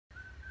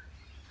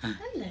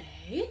Hello.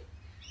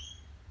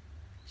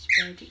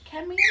 Spirit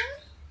cameo.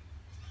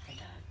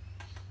 Hello.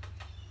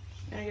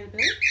 You wanna get a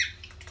bit?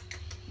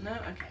 No?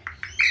 Okay.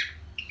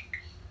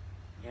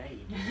 Yeah, you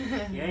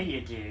do. Yeah,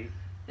 you do.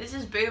 This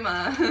is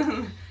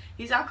Boomer.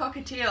 He's our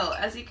cockatiel.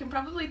 As you can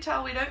probably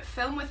tell, we don't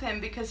film with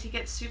him because he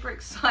gets super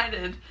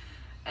excited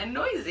and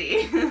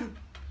noisy.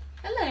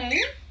 Hello.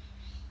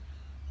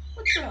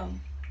 What's wrong?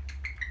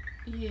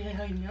 Yeah,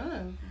 I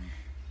know.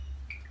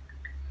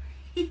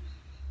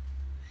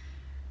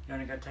 You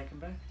want to go take him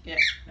back? Yeah.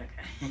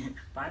 Okay.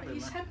 Bye, Boomer.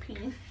 He's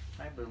happy.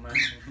 Bye, Boomer.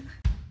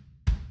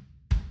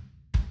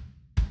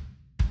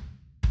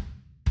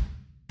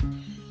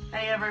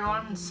 Hey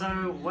everyone,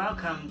 so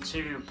welcome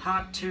to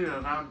part 2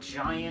 of our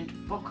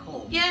giant book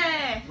haul.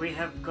 Yay! We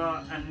have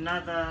got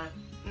another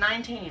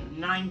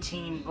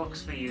 19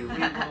 books for you. We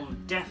will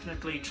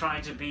definitely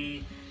try to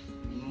be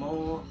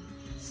more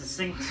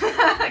succinct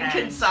and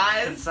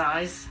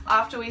concise.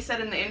 After we said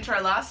in the intro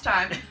last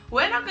time,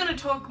 we're not going to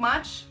talk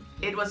much.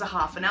 It was a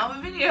half-an-hour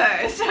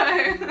video, so...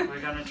 We're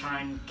going to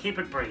try and keep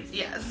it brief.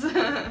 Yes.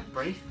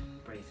 Brief?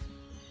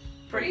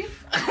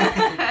 Brief?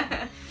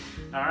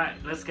 Alright,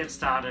 let's get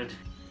started.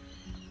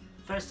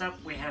 First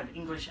up, we have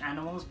English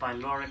Animals by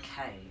Laura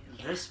Kay.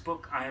 This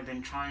book I have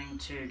been trying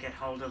to get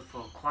hold of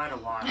for quite a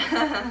while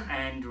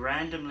and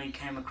randomly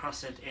came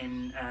across it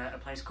in a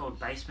place called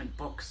Basement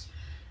Books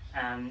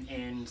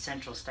in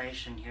Central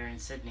Station here in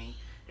Sydney.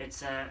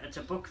 It's a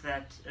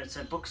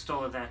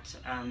bookstore that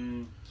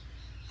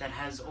that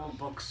has all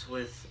books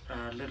with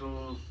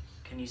little.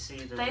 Can you see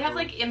the? They have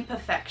like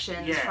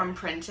imperfections from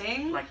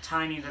printing, like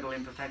tiny little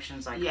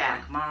imperfections, like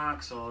black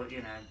marks or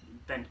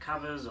bent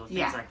covers or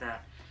things like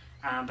that.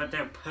 But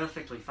they're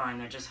perfectly fine.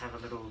 They just have a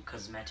little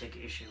cosmetic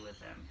issue with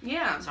them.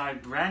 Yeah. So I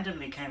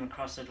randomly came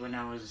across it when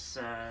I was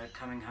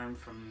coming home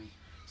from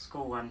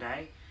school one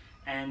day,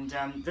 and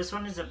this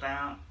one is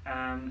about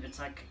it's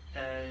like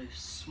a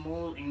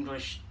small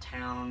English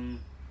town,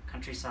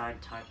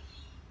 countryside type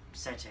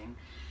setting,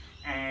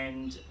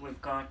 and we've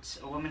got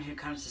a woman who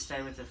comes to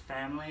stay with a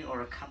family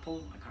or a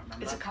couple. I can't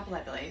remember. It's a couple,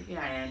 I believe.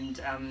 Yeah.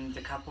 And the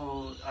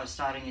couple are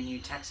starting a new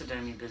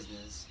taxidermy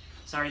business.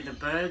 Sorry, the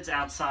birds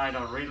outside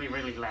are really,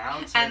 really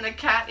loud. So and the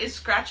cat is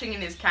scratching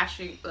in his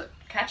catching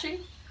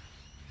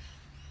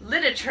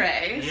litter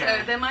tray,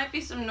 so there might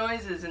be some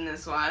noises in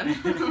this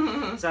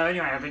one. So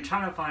anyway, I've been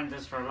trying to find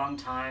this for a long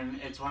time.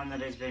 It's one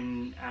that has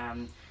been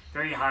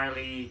very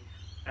highly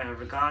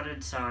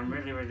regarded, so I'm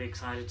really, really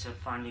excited to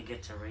finally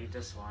get to read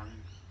this one.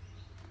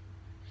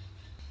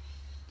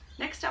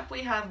 Next up we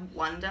have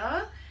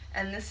Wonder,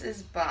 and this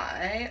is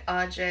by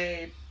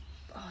R.J.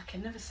 Oh, I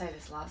can never say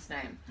this last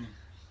name.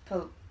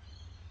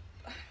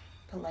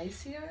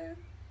 Palacio?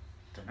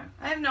 Don't know.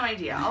 I have no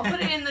idea. I'll put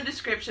it in the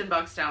description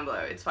box down below.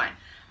 It's fine.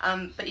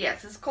 But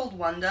yes, it's called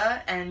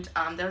Wonder, and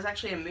there was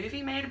actually a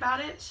movie made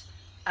about it.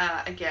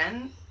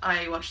 Again,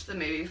 I watched the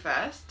movie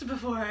first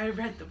before I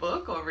read the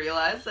book or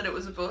realised that it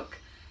was a book.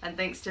 And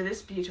thanks to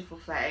this beautiful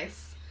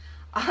face,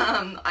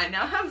 I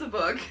now have the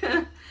book.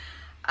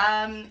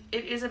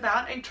 It is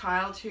about a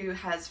child who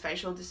has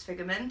facial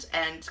disfigurement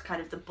and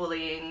kind of the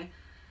bullying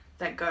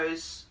that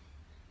goes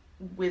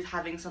with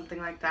having something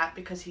like that,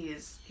 because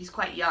he's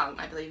quite young.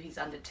 I believe he's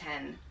under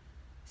 10.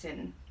 He's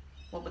in,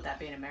 what would that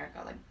be in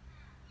America? Like,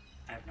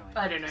 I have no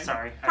idea. I don't know.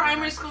 Sorry.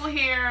 Primary school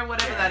here,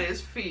 whatever that is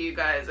for you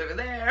guys over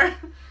there,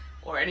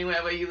 or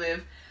anywhere where you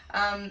live.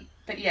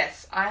 But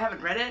yes, I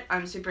haven't read it.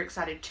 I'm super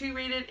excited to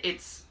read it.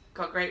 It's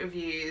got great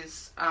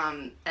reviews,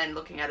 and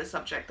looking at a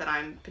subject that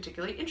I'm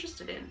particularly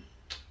interested in.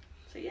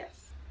 So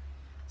yes.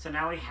 So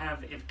now we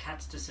have If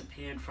Cats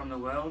Disappeared from the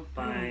World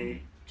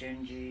by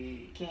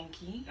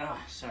Genki. Oh,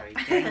 sorry.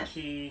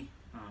 Genki.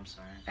 Oh, I'm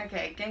sorry.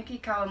 Okay,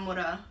 Genki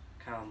Kawamura.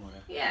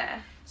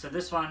 Yeah. So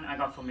this one I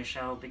got for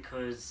Michelle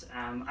because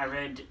I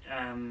read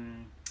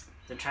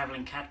the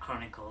Traveling Cat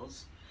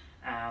Chronicles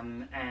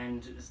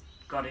and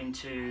got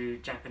into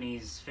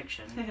Japanese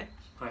fiction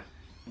quite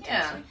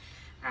intensely.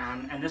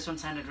 And this one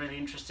sounded really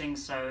interesting.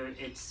 So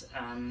it's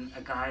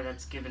a guy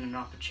that's given an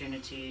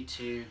opportunity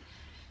to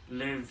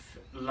live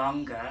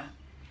longer,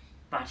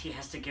 but he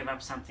has to give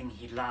up something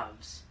he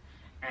loves.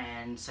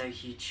 And so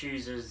he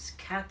chooses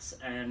cats,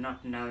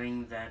 not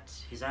knowing that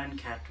his own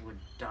cat would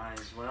die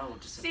as well. Or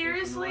disappear.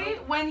 Seriously? From the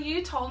world. When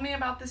you told me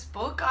about this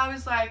book, I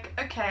was like,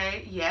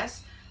 okay,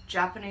 yes,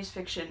 Japanese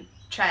fiction,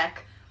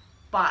 check,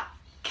 but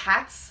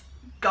cats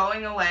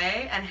going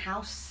away and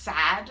how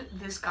sad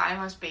this guy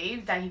must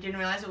be that he didn't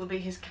realize it would be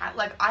his cat.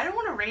 Like, I don't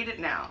want to read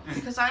it now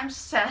because I'm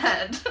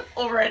sad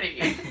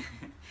already.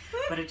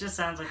 But it just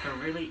sounds like a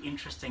really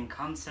interesting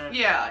concept.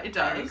 Yeah, it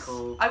does. Very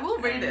cool. I will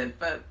read it,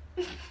 but...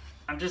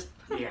 I'm just,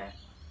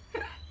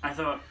 I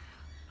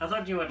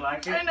thought you would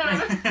like it. I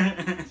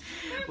know.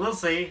 We'll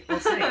see.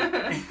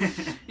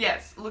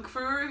 Yes, look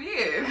for a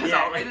review, because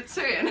I'll read it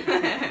soon.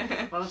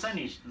 Well, it's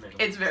only little.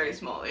 It's very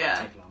small, yeah.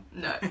 Won't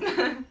take long.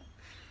 No.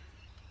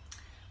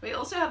 We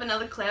also have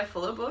another Claire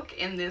Fuller book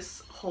in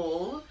this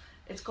haul.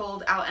 It's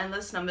called Our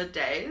Endless Numbered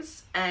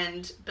Days,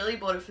 and Billy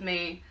bought it for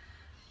me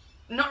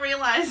not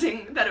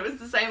realizing that it was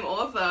the same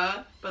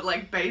author, but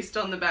like based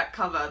on the back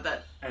cover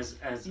that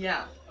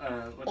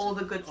all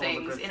the good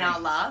things in our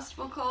last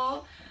book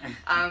haul,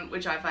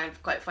 which I find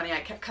quite funny.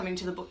 I kept coming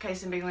to the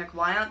bookcase and being like,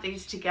 why aren't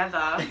these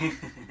together?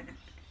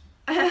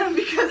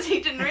 Because he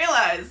didn't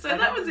realize, so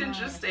that was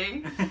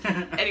interesting.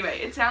 Anyway,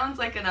 it sounds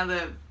like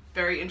another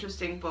very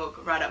interesting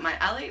book right up my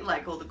alley,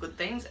 like All the Good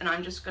Things, and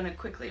I'm just going to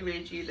quickly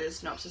read you the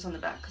synopsis on the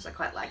back because I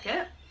quite like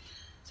it.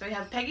 So we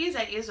have Peggy is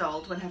 8 years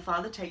old when her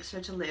father takes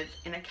her to live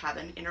in a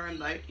cabin in a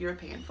remote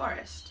European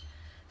forest.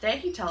 There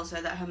he tells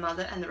her that her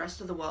mother and the rest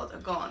of the world are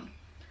gone.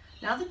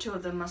 Now the two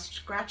of them must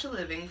scratch a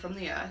living from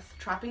the earth,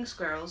 trapping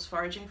squirrels,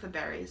 foraging for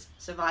berries,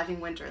 surviving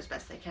winter as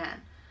best they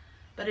can.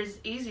 But it is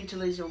easy to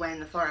lose your way in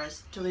the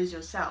forest, to lose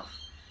yourself.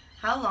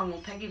 How long will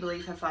Peggy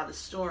believe her father's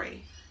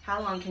story?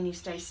 How long can you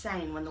stay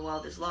sane when the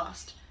world is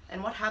lost?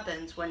 And what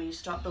happens when you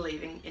stop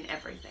believing in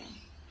everything?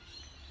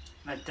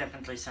 That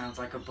definitely sounds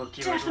like a book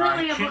you would like.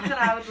 Definitely a book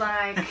that I would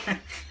like.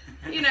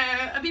 You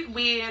know, a bit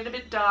weird, a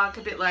bit dark,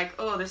 a bit like,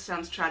 oh, this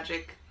sounds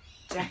tragic.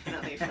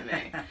 Definitely for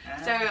me.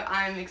 So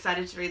I'm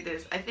excited to read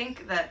this. I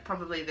think that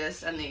probably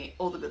this and the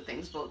All the Good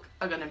Things book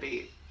are going to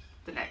be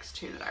the next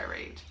 2 that I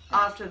read,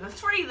 after the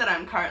 3 that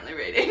I'm currently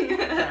reading.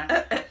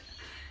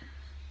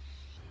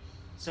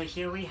 So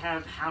here we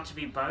have How to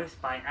Be Both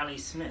by Ali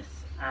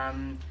Smith.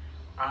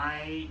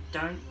 I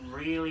don't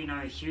really know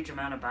a huge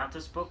amount about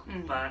this book,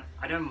 but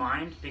I don't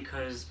mind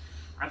because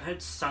I've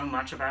heard so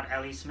much about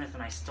Ali Smith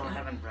and I still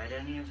haven't read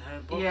any of her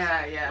books.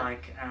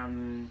 Like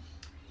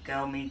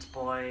Girl Meets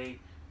Boy,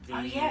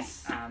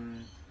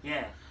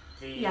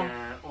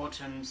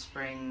 autumn,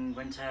 spring,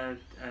 winter,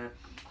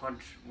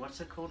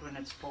 what's it called when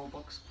it's 4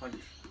 books?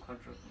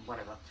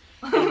 Whatever.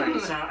 Anyway,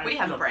 so we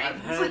have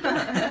brains.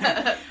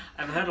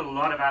 I've heard a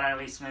lot about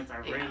Ali Smith. I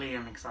really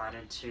am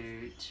excited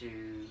to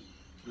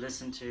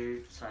listen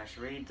to /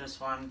 read this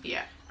one.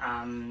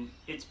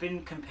 It's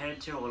been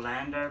compared to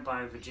Orlando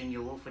by Virginia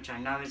Woolf, which I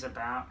know is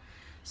about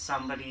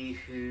somebody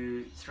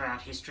who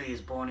throughout history is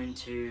born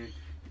into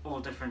all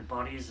different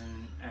bodies,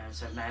 and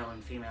so male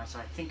and female, so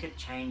I think it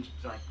changed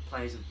like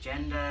plays of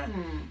gender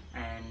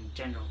and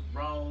gender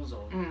roles,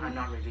 or I'm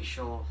not really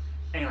sure.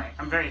 Anyway,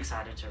 I'm very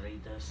excited to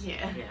read this.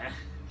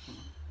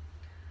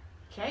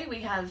 Okay,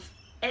 we have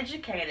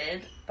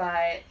Educated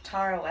by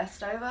Tara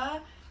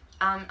Westover.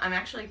 I'm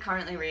actually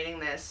currently reading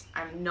this.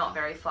 I'm not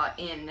very far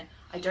in.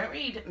 I don't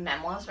read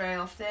memoirs very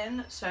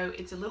often, so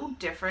it's a little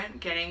different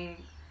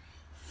getting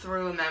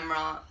through a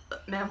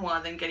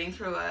memoir than getting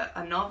through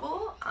a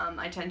novel.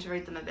 I tend to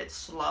read them a bit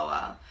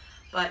slower.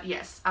 But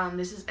yes,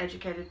 this is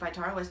Educated by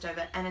Tara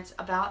Westover, and it's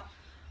about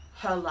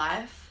her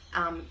life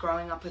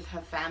growing up with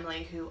her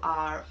family who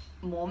are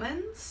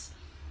Mormons.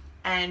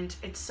 And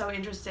it's so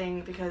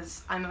interesting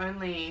because I'm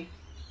only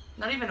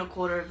not even a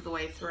quarter of the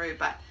way through,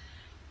 but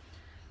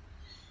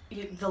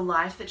the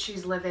life that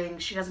she's living,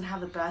 she doesn't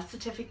have a birth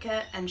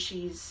certificate and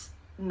she's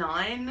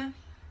 9.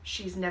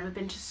 She's never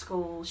been to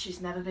school,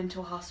 she's never been to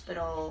a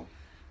hospital.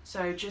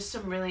 So just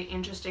some really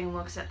interesting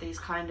looks at these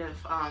kind of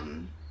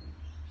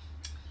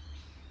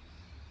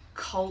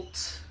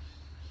cult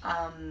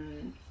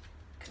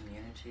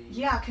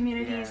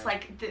communities,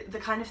 like the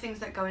kind of things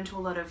that go into a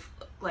lot of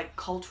like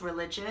cult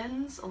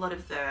religions. A lot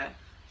of the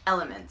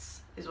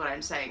elements, is what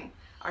I'm saying,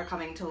 are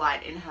coming to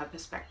light in her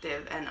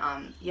perspective, and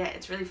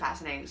it's really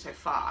fascinating so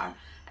far,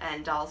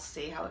 and I'll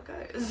see how it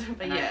goes.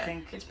 But and I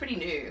think it's pretty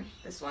new,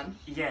 this one.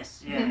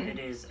 Yes, it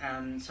is.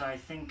 So I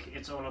think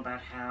it's all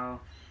about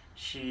how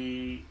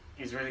she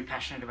is really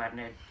passionate about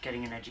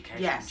getting an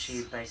education. Yes.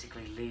 She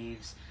basically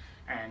leaves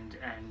and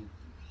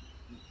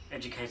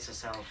educates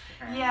herself.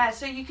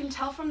 So you can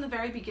tell from the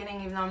very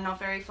beginning, even though I'm not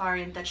very far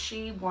in, that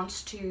she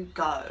wants to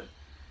go.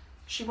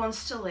 She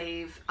wants to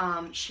leave.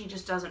 She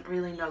just doesn't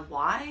really know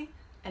why,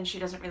 and she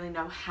doesn't really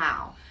know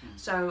how.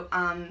 So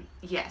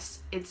yes,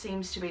 it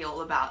seems to be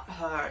all about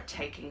her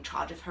taking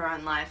charge of her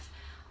own life.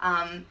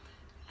 And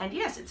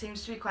yes, it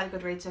seems to be quite a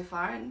good read so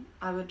far, and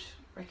I would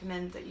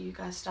recommend that you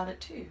guys start it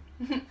too.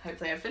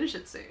 Hopefully I finish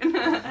it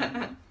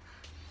soon.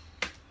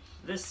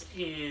 This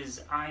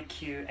is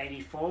IQ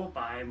 84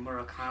 by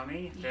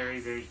Murakami, very,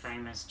 very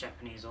famous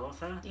Japanese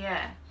author.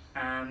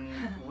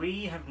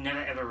 We have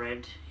never ever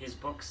read his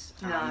books.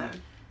 No.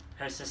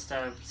 Her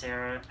sister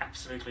Sarah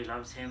absolutely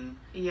loves him.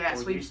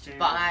 Yes, we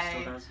buy.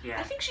 Still does.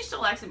 I think she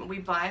still likes him, but we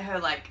buy her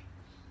like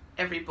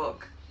every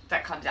book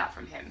that comes out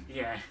from him.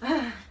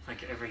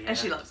 Like every year. And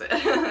she loves it.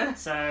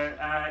 So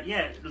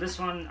this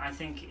one I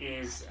think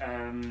is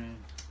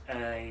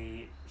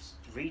a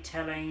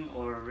retelling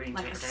or a reinterpretation.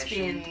 Like a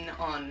spin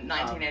on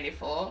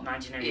 1984.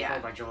 1984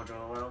 by George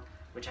Orwell,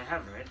 which I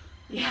have read.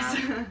 Yes.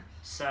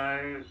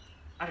 So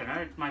I don't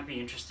know, it might be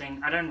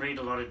interesting. I don't read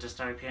a lot of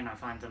dystopian. I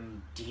find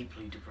them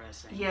deeply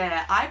depressing.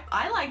 Yeah,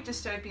 I like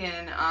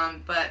dystopian,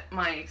 but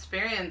my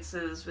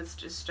experiences with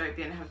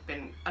dystopian have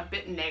been a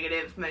bit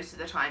negative most of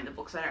the time. The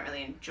books I don't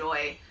really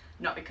enjoy,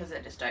 not because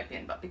they're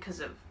dystopian, but because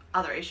of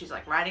other issues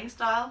like writing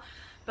style.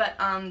 But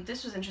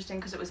this was interesting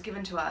because it was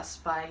given to us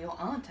by your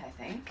aunt, I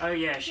think. Oh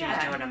yeah, she was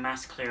doing a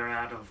mass clear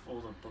out of all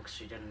the books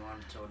she didn't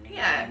want or need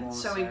anymore.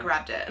 So we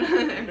grabbed it.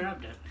 We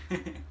grabbed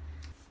it.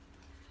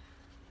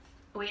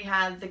 We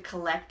have The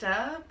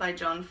Collector by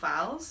John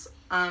Fowles.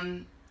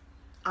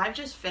 I've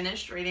just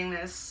finished reading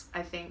this,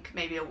 I think,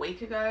 maybe a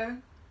week ago,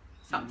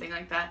 something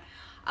like that.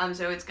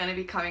 So it's going to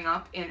be coming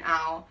up in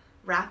our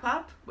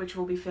wrap-up, which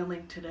we'll be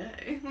filming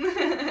today.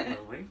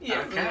 Will we?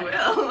 Yes, we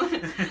will.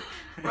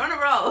 We're on a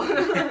roll.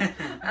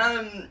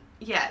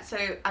 Yeah, so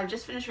I've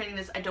just finished reading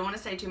this. I don't want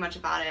to say too much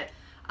about it.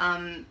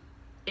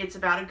 It's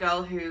about a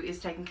girl who is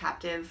taken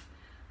captive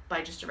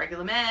by just a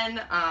regular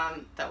man,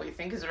 that we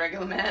think is a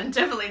regular man.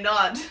 Definitely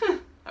not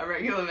a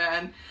regular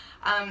man.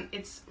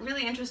 It's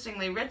really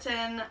interestingly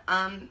written,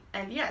 and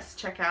yes,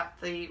 check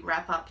out the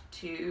wrap-up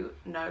to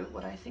know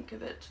what I think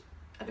of it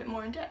a bit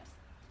more in depth.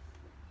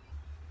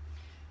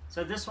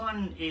 So this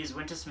one is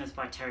Wintersmith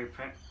by Terry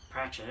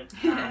Pratchett.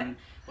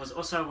 Was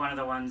also one of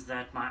the ones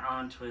that my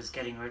aunt was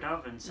getting rid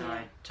of, and so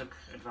I took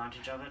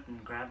advantage of it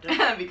and grabbed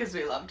it. Because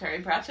we love Terry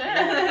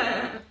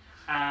Pratchett.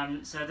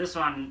 So this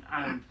one,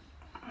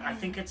 I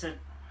think it's a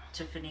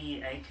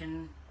Tiffany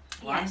Aiken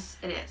one. Yes,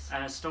 it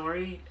is.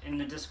 Story in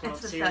the Discworld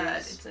series.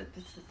 It's the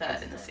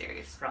third in the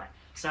series. Right.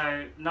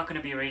 So not going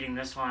to be reading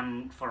this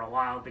one for a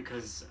while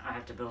because I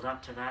have to build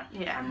up to that.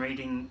 Yeah. I'm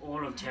reading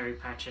all of Terry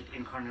Pratchett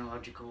in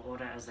chronological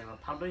order as they were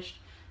published.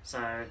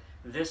 So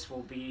this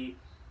will be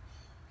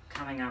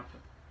coming up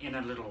in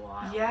a little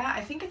while. Yeah,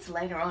 I think it's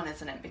later on,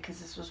 isn't it? Because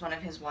this was one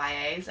of his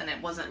YAs and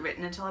it wasn't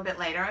written until a bit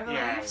later, I believe.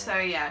 Yeah. So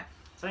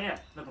yeah,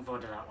 looking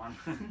forward to that one.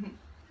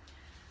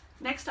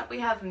 Next up we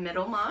have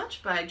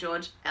Middlemarch by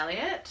George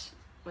Eliot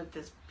with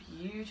this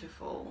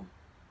beautiful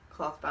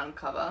cloth-bound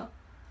cover.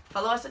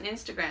 Follow us on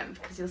Instagram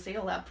because you'll see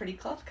all our pretty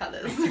cloth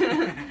colours.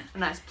 A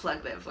nice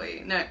plug there for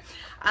you. No,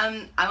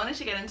 I wanted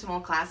to get into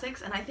more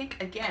classics, and I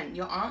think, again,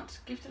 your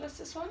aunt gifted us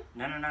this one?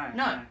 No. I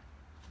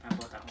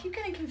bought that one. I keep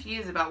getting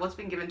confused about what's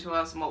been given to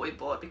us and what we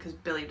bought because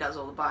Billy does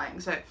all the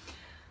buying, so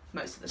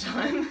most of the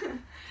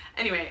time.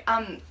 Anyway,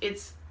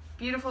 it's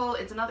beautiful.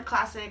 It's another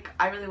classic.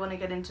 I really want to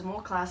get into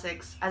more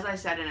classics. As I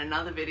said in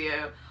another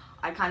video,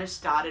 I kind of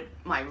started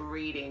my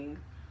reading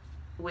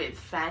with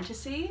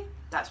fantasy.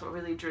 That's what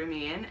really drew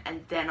me in,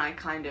 and then I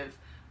kind of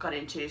got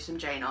into some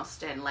Jane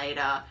Austen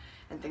later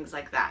and things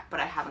like that,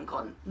 but I haven't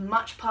gone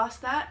much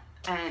past that,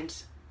 and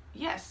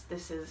yes,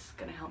 this is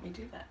going to help me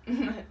do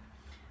that.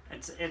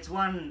 It's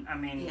one, I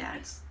mean,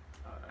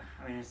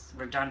 it's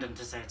redundant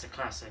to say it's a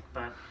classic,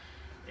 but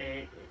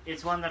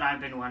it's one that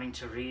I've been wanting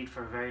to read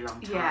for a very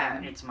long time.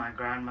 Yeah. It's my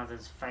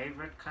grandmother's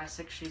favourite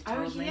classic, she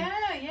told me.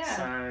 Yeah.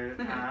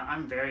 So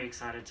I'm very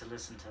excited to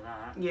listen to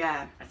that.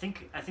 Yeah. I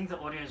think the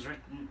audio is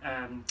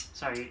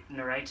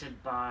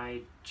narrated by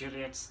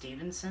Juliet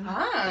Stevenson, which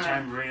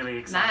I'm really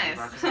excited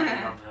about because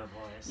I love her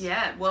voice.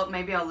 Yeah, well,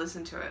 maybe I'll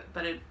listen to it,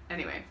 but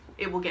anyway,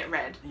 it will get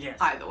read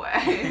either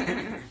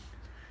way.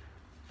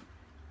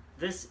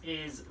 This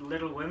is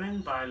Little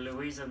Women by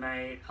Louisa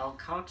May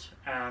Alcott.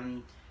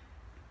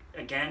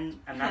 Again,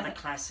 another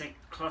classic,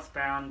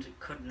 cloth-bound,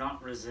 could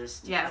not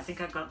resist. Yes. I think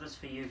I got this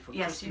for you for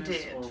Christmas you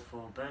did. Or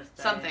for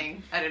birthday.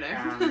 Something, I don't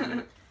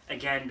know.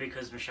 Again,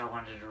 because Michelle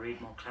wanted to read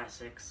more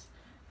classics.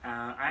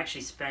 I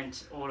actually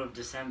spent all of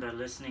December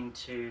listening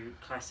to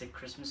classic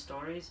Christmas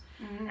stories,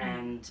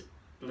 and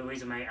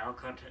Louisa May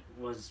Alcott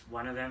was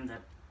one of them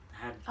that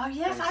had I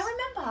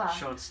remember.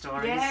 Short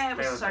stories. Yeah, it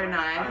was so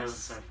nice. It was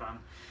so fun.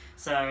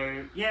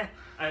 So, yeah,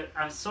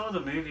 I saw the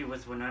movie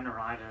with Winona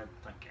Ryder,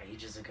 like,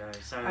 ages ago.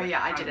 So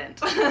I didn't.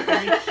 I'm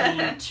very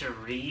keen to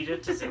read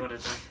it to see what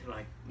it's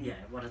like. Yeah,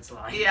 what it's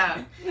like.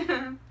 Yeah.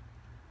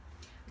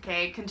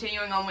 Okay,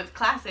 continuing on with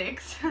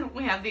classics,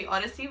 we have The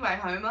Odyssey by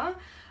Homer.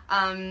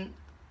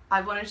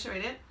 I've wanted to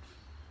read it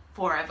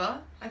forever,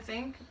 I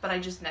think, but I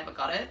just never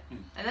got it.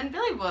 And then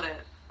Billy bought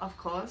it, of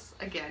course.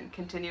 Again,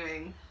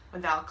 continuing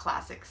with our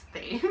classics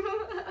theme.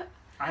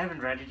 I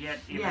haven't read it yet,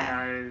 even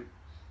though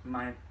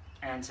my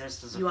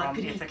ancestors are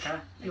from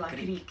Ithaca. You are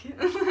Greek.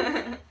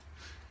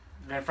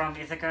 They're from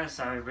Ithaca,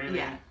 so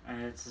really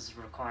it's just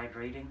required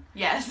reading.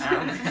 Yes.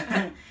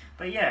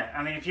 But yeah,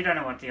 I mean, if you don't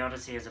know what The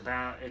Odyssey is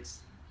about, it's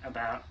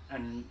about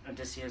an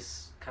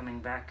Odysseus coming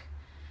back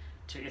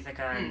to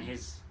Ithaca and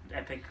his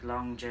epic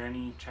long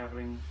journey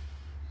travelling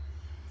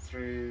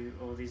through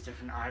all these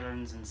different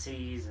islands and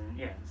seas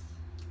and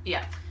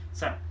yeah.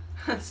 So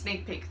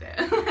sneak peek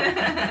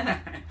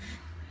there.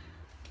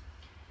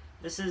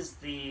 This is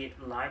the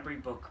library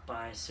book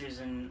by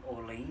Susan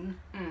Orlean.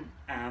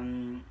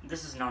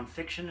 This is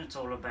non-fiction. It's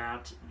all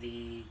about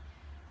the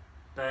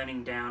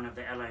burning down of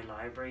the LA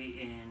library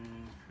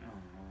in...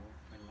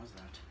 when was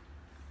that?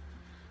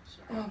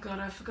 Sorry. Oh god,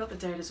 I forgot the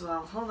date as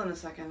well. Hold on a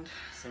second.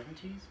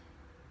 70s?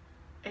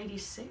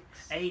 86?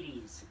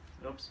 80s.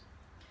 Oops.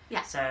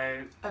 Yeah.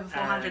 So... over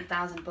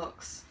 400,000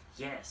 books.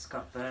 Yes,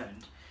 got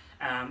burned.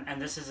 And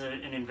this is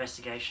an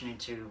investigation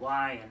into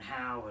why and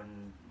how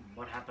and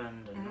what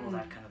happened and all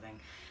that kind of thing.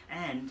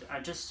 And I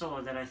just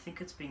saw that I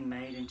think it's being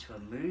made into a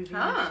movie.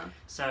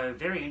 So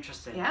very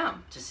interested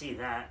to see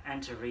that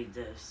and to read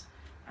this.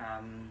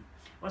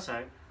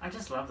 Also, I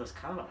just love this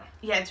colour.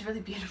 Yeah, it's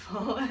really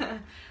beautiful.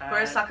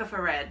 We're a sucker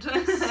for red.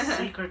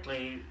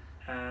 Secretly,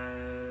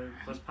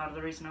 was part of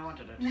the reason I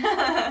wanted it.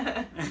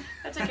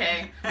 That's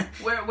okay.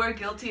 We're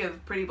guilty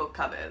of pretty book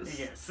covers.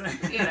 Yes.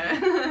 You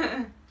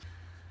know.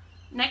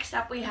 Next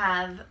up we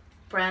have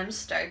Bram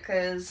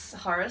Stoker's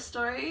horror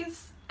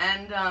stories,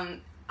 and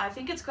I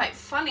think it's quite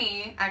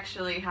funny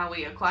actually how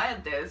we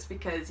acquired this,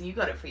 because you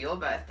got it for your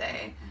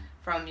birthday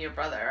from your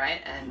brother,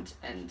 right?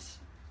 And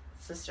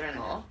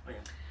sister-in-law. Oh, yeah.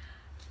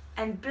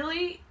 And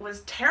Billy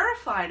was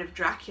terrified of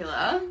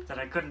Dracula. That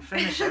I couldn't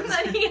finish it.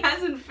 That he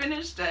hasn't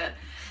finished it.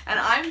 And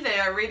I'm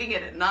there reading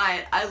it at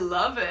night. I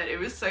love it. It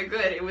was so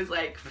good. It was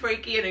like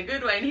freaky in a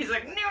good way. And he's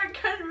like, no, I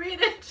can't read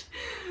it.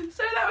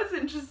 So that was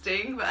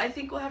interesting. But I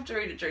think we'll have to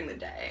read it during the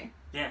day.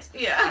 Yes.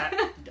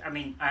 Yeah. I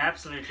mean, I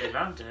absolutely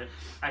loved it.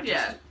 I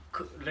just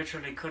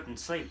literally couldn't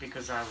sleep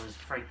because I was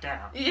freaked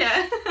out.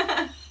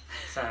 Yeah.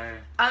 So.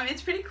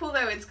 It's pretty cool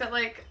though. It's got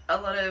like a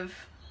lot of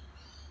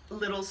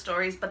little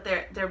stories, but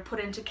they're put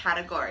into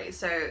categories.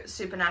 So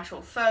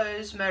supernatural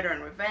foes, murder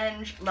and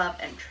revenge, love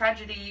and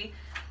tragedy.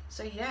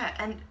 So yeah,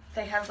 and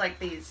they have like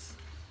these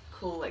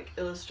cool like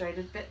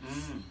illustrated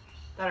bits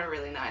that are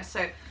really nice.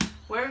 So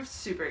we're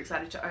super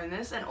excited to own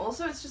this, and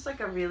also it's just like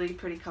a really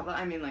pretty cover.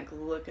 I mean, like,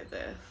 look at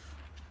this.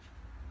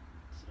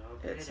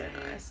 It's so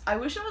nice. I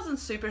wish it wasn't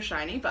super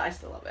shiny, but I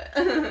still love it.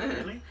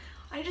 Really?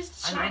 I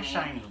love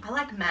shiny. I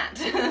like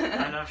matte.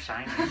 I love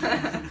shiny.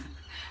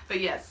 But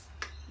yes,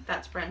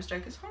 that's Bram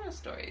Stoker's horror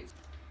stories.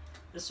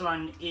 This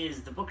one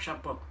is The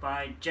Bookshop Book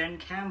by Jen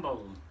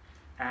Campbell,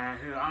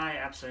 who I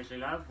absolutely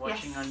love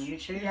watching on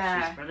YouTube.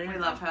 Yeah, she's brilliant. We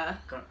love her.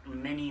 I've got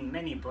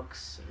many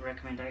books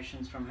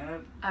recommendations from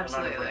her.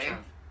 Absolutely. A lot of which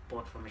I've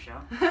bought for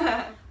Michelle.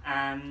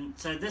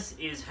 So this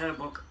is her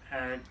book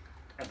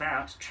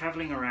about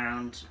travelling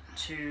around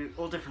to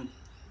all different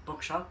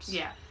bookshops.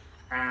 Yeah.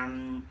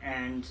 And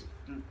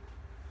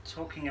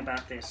talking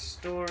about their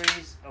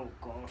stories. Oh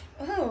God.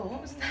 Oh,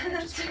 what was that?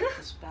 I just hit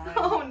the spine.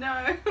 Oh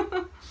no.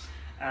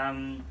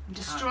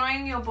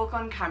 Destroying your book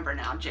on camera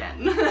now,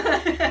 Jen.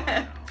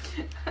 Oh,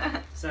 no.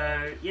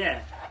 So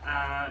yeah,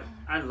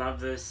 I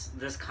love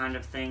this kind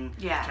of thing.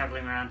 Yeah.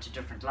 Traveling around to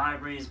different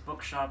libraries,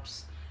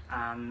 bookshops.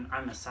 I'm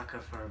a sucker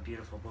for a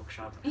beautiful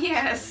bookshop.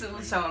 Yes,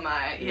 so am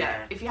I.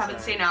 Yeah. If you haven't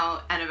so seen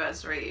our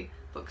anniversary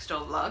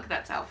bookstore vlog,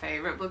 that's our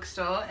favourite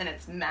bookstore, and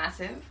it's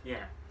massive.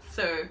 Yeah.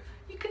 So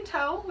you can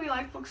tell we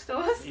like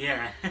bookstores.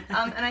 Yeah.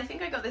 And I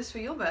think I got this for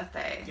your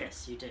birthday.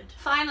 Yes, you did.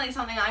 Finally,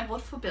 something I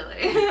bought for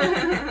Billy.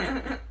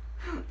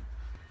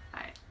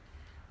 Right.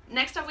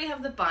 Next up, we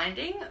have The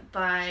Binding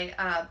by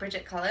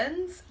Bridget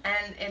Collins,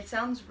 and it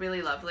sounds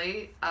really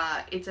lovely.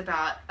 It's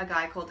about a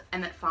guy called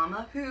Emmett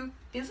Farmer, who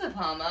is a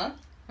farmer.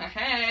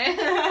 Hey.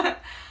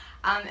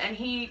 And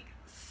he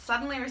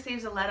suddenly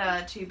receives a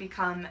letter to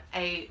become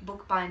a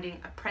bookbinding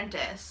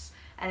apprentice,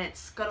 and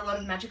it's got a lot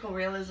of magical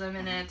realism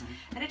in it,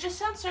 and it just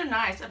sounds so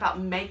nice about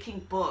making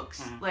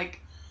books.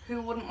 Like,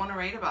 who wouldn't want to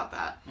read about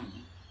that?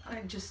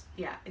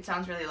 It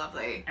sounds really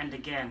lovely. And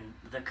again,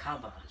 the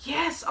cover.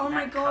 Yes, oh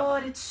my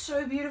god, it's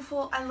so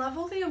beautiful. I love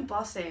all the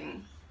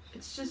embossing.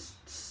 It's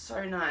just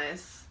so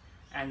nice.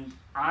 And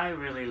I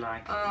really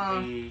like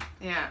the...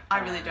 Yeah, I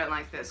really don't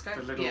like this.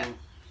 The little... Yeah.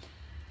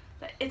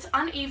 It's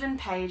uneven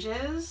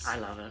pages. I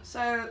love it.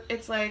 So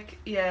it's like,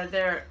 yeah,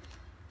 they're...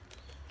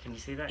 Can you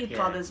see that? It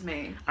bothers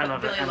me. I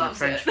love Billy it. And loves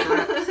the French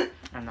flaps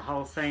and the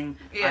whole thing.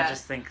 Yeah. I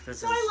just think this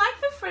is... I like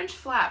the French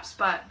flaps,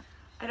 but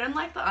I don't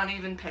like the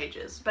uneven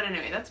pages. But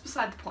anyway, that's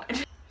beside the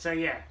point. So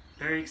yeah,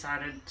 very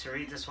excited to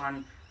read this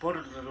one. Bought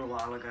it a little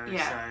while ago,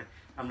 so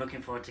I'm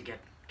looking forward to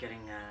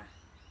getting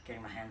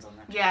my hands on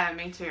that. Yeah,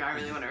 me too. I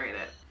really want to read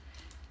it.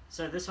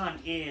 So this one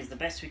is The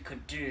Best We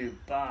Could Do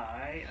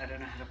by, I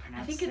don't know how to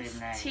pronounce their name.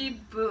 I think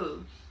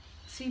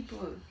it's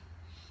Thibaut.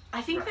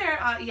 I think they're,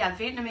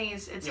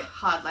 Vietnamese, it's a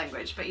hard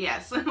language, but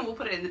yes, we'll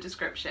put it in the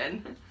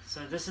description.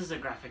 So this is a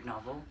graphic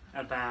novel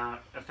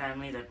about a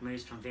family that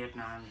moves from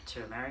Vietnam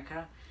to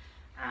America.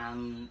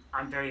 I'm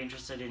very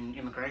interested in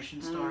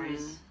immigration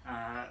stories.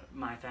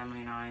 My family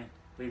and I,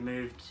 we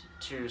moved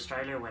to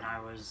Australia when I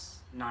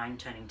was 9,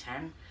 turning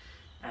 10,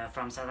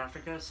 from South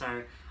Africa,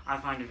 so I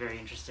find it very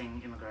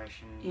interesting,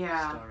 immigration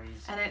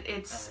stories. And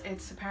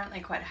it's apparently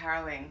quite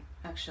harrowing,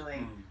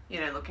 actually,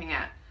 looking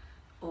at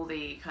all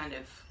the kind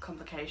of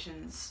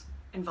complications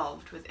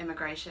involved with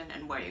immigration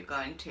and where you're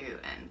going to,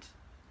 and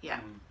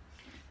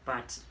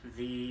But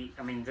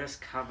this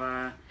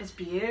cover... It's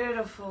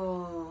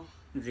beautiful.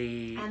 And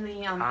the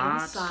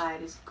art,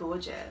 inside is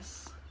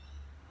gorgeous.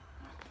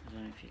 I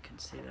don't know if you can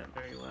see that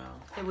very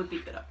well. It would be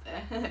good up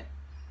there.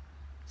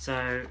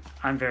 So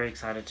I'm very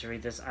excited to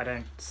read this. I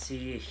don't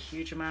see a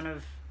huge amount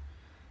of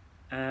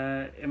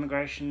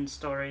immigration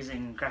stories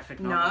in graphic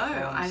novel form.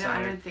 No,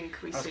 I don't think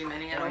we see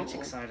many at all. I'm quite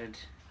excited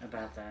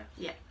about that.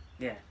 Yeah.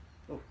 Yeah.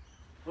 Oh,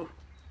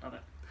 love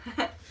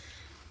it.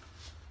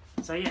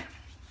 So yeah.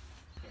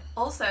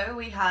 Also,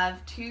 we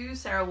have 2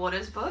 Sarah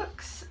Waters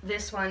books.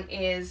 This one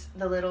is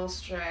The Little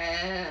Stranger.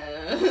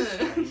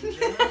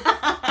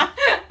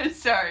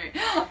 Sorry,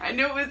 I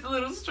knew it was a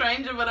little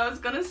stranger, but I was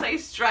gonna say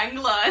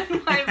strangler,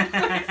 and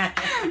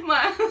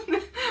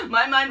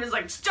my mind was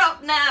like,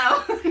 stop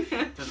now.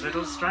 The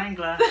little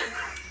strangler.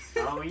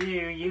 Oh,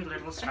 you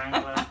little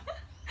strangler.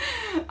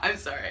 I'm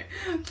sorry.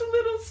 The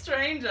little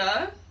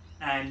stranger.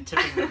 And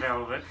Tipping the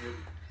Velvet.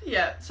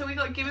 Yeah, so we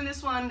got given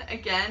this one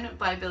again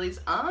by Billy's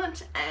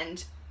aunt,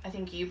 and I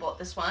think you bought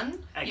this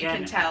one. Again, you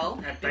can tell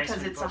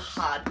because it's books. A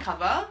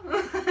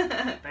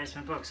hardcover.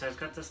 Basement book, so it's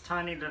got this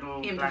tiny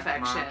little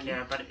black mark,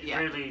 but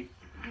really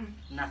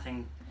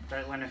nothing.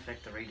 That won't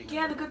affect the reading.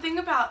 Yeah, the good thing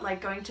about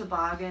like going to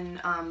bargain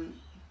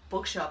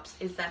bookshops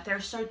is that they're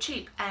so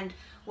cheap, and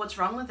what's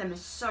wrong with them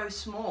is so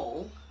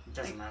small. It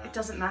doesn't matter. It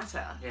doesn't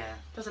matter. Yeah.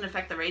 It doesn't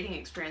affect the reading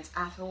experience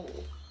at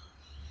all.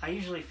 I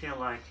usually feel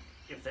like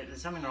if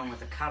there's something wrong with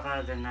the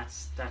cover, then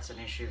that's an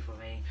issue for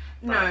me.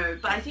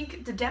 But I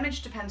think the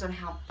damage depends on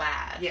how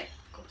bad. Yeah,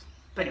 of course.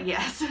 But anyway.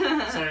 Yes.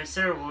 So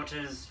Sarah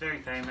Waters, very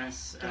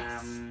famous.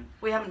 Yes.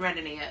 We haven't read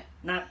any yet.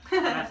 No,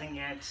 nothing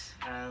yet.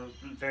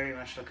 Very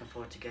much looking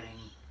forward to getting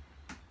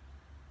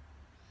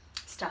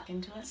stuck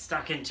into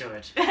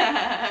it.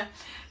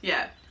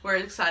 Yeah, we're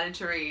excited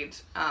to read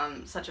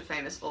such a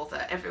famous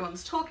author.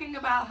 Everyone's talking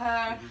about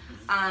her.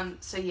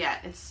 So yeah,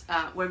 it's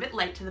we're a bit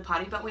late to the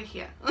party, but we're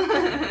here.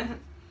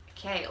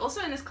 Okay,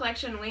 also in this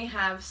collection we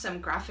have some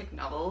graphic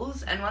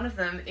novels, and one of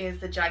them is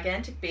The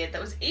Gigantic Beard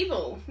That Was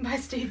Evil by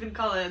Stephen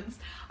Collins.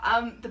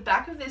 The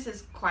back of this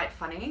is quite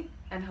funny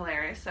and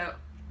hilarious, so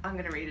I'm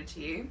going to read it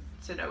to you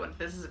to know what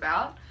this is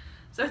about.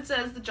 So it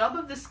says, the job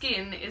of the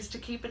skin is to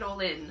keep it all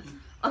in.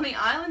 On the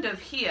island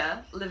of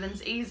Here,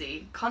 living's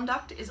easy,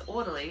 conduct is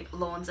orderly,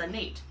 lawns are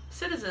neat,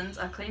 citizens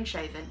are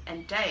clean-shaven,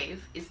 and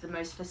Dave is the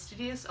most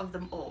fastidious of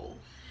them all.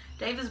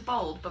 Dave is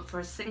bold, but for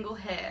a single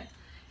hair.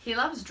 He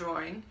loves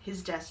drawing,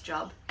 his desk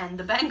job, and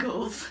the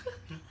bangles.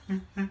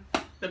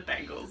 The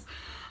bangles.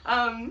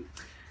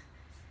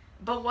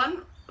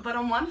 But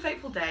on one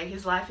fateful day,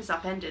 his life is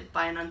upended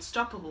by an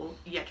unstoppable,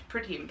 yet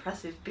pretty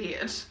impressive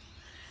beard.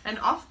 An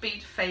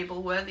offbeat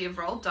fable worthy of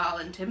Roald Dahl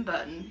and Tim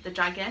Burton, The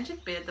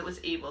Gigantic Beard That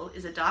Was Evil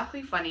is a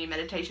darkly funny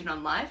meditation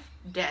on life,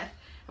 death,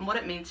 and what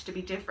it means to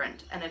be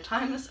different, and a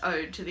timeless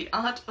ode to the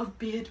art of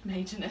beard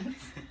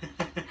maintenance.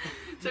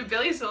 So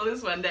Billy saw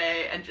this one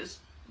day and just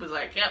was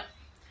like, yep,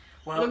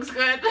 looks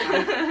good.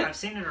 I've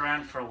seen it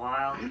around for a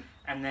while,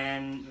 and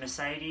then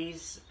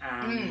Mercedes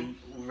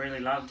really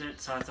loved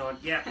it, so I thought,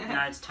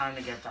 it's time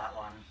to get that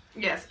one.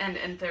 Yes,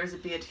 and there's a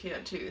beard here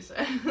too, so...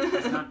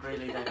 It's not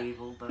really that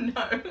evil, but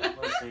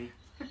we'll see.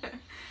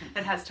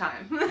 It has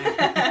time.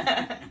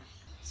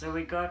 So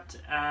we got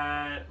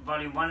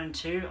volume 1 and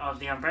 2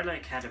 of The Umbrella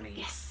Academy.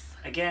 Yes.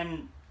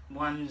 Again,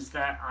 ones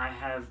that I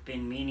have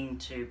been meaning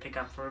to pick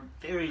up for a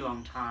very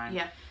long time.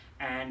 Yeah.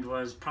 And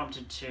was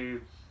prompted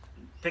to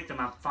pick them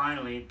up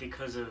finally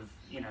because of,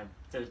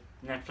 the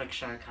Netflix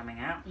show coming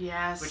out.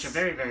 Yes. Which I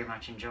very, very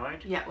much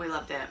enjoyed. Yeah, we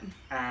loved it.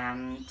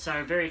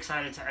 So very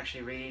excited to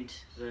actually read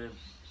the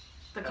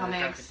comics.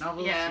 Graphic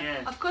novels.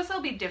 Yeah. Of course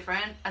they'll be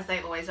different, as they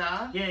always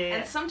are. Yeah.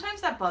 And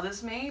sometimes that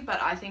bothers me, but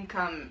I think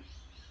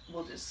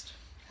we'll just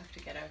have to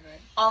get over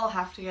it. I'll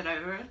have to get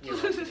over it. You'll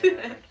have to get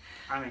over it.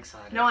 I'm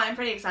excited. No, I'm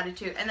pretty excited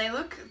too. And they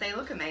look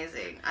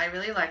amazing. I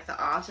really like the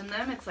art in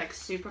them. It's like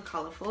super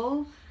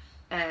colourful,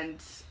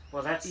 and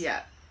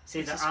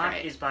See, the art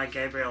is by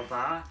Gabriel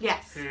Barr.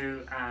 Yes.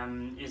 Who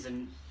is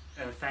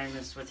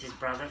famous with his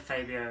brother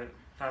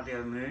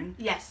Fabio Moon.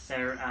 Yes.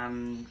 They're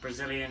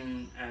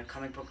Brazilian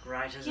comic book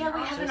writers. Yeah, and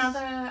we artists. have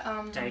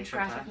another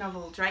graphic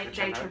novel, Day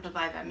Tripper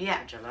by them. Yeah.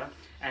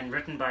 And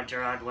written by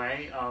Gerard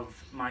Way of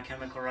My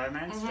Chemical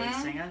Romance, lead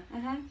singer.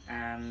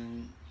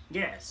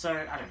 So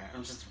I don't know.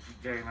 I'm just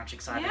very much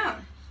excited. Yeah.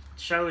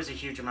 The show is a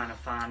huge amount of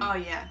fun. Oh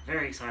yeah.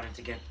 Very excited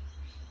to get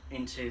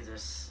into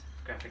this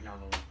graphic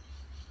novel.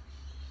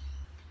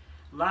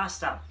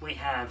 Last up, we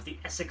have The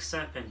Essex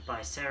Serpent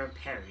by Sarah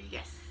Perry.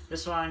 Yes.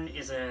 This one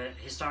is a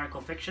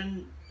historical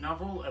fiction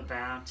novel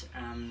about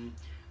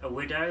a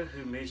widow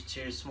who moves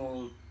to a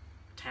small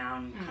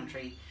town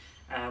country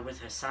with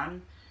her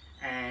son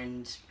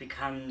and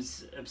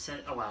becomes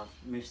obsessed.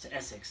 Moves to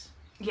Essex.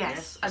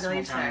 Yes, I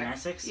believe so. Small town in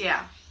Essex.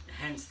 Yeah.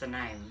 Hence the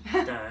name,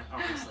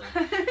 obviously.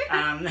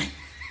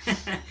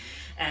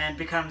 And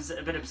becomes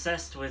a bit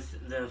obsessed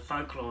with the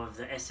folklore of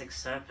the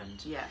Essex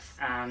Serpent. Yes.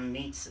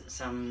 Meets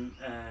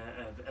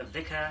a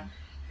vicar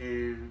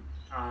who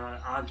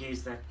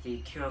argues that the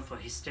cure for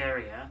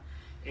hysteria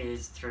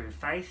is through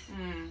faith,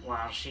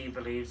 while she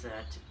believes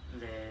that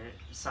the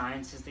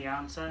science is the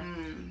answer.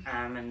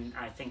 And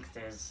I think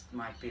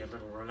might be a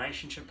little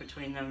relationship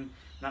between them.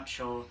 Not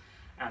sure.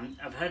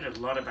 I've heard a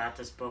lot about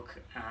this book.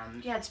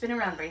 It's been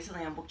around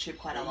recently on BookTube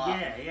quite a lot.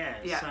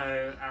 Yeah.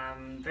 So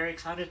very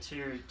excited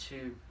to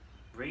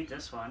read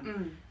this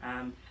one.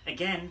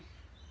 Again,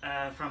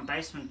 from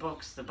Basement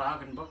Books, the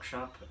bargain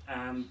bookshop,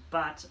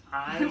 but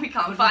we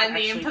can't find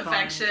the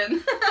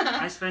imperfection.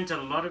 I spent a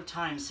lot of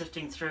time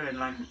sifting through and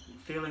like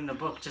feeling the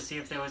book to see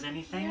if there was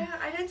anything. Yeah,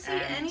 I didn't see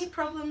any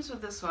problems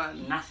with this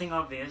one. Nothing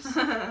obvious.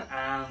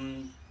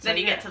 Then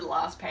you get to the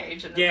last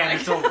page and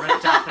it's all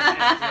ripped up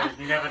and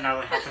you never know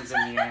what happens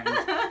in the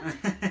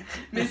end.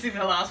 Missing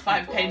the last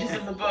 5 pages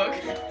of the book.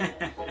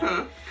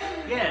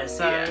 That's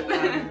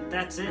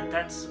it.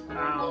 That's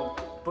our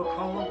book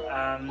haul.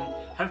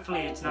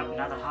 Hopefully it's not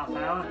another half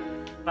hour,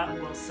 but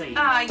we'll see.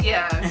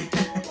 Yeah.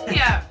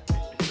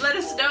 Let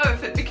us know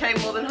if it became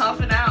more than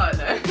half an hour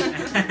though.